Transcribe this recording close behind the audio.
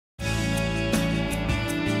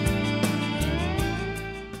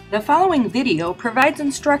The following video provides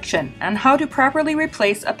instruction on how to properly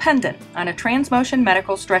replace a pendant on a Transmotion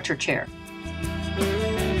medical stretcher chair.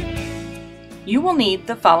 You will need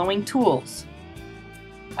the following tools: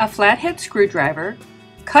 a flathead screwdriver,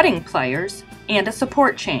 cutting pliers, and a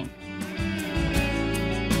support chain.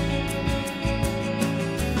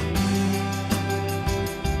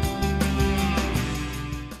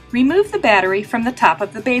 Remove the battery from the top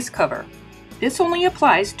of the base cover. This only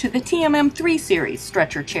applies to the TMM-3 series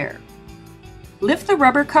stretcher chair. Lift the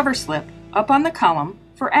rubber cover slip up on the column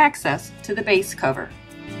for access to the base cover.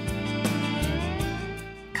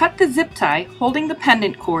 Cut the zip tie holding the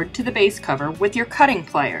pendant cord to the base cover with your cutting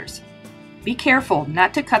pliers. Be careful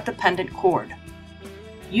not to cut the pendant cord.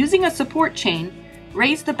 Using a support chain,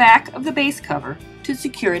 raise the back of the base cover to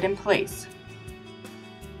secure it in place.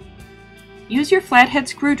 Use your flathead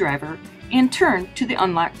screwdriver and turn to the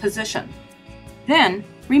unlock position. Then,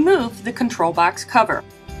 remove the control box cover.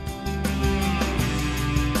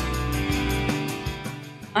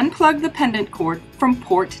 Unplug the pendant cord from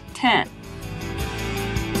port 10.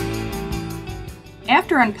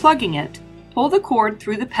 After unplugging it, pull the cord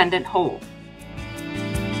through the pendant hole.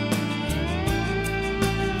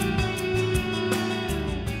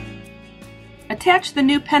 Attach the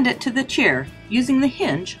new pendant to the chair using the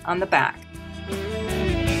hinge on the back.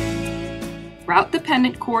 Route the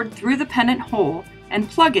pendant cord through the pendant hole and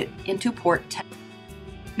plug it into port 10.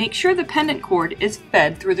 Make sure the pendant cord is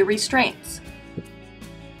fed through the restraints.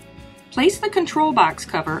 Place the control box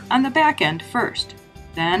cover on the back end first.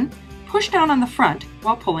 Then, push down on the front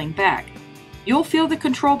while pulling back. You'll feel the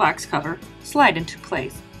control box cover slide into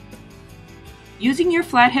place. Using your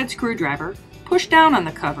flathead screwdriver, push down on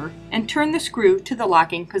the cover and turn the screw to the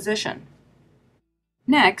locking position.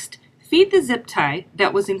 Next, feed the zip tie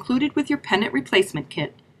that was included with your pendant replacement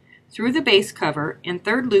kit through the base cover and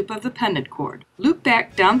third loop of the pendant cord. Loop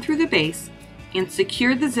back down through the base and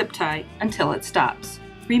secure the zip tie until it stops.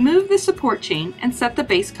 Remove the support chain and set the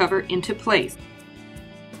base cover into place.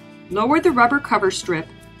 Lower the rubber cover strip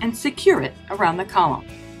and secure it around the column.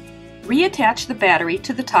 Reattach the battery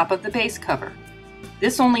to the top of the base cover.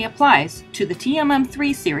 This only applies to the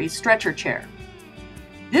TMM-3 series stretcher chair.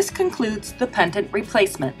 This concludes the pendant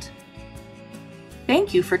replacement.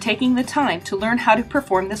 Thank you for taking the time to learn how to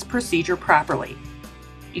perform this procedure properly.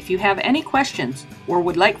 If you have any questions or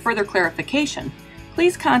would like further clarification,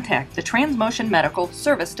 please contact the Transmotion Medical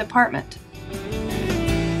Service Department.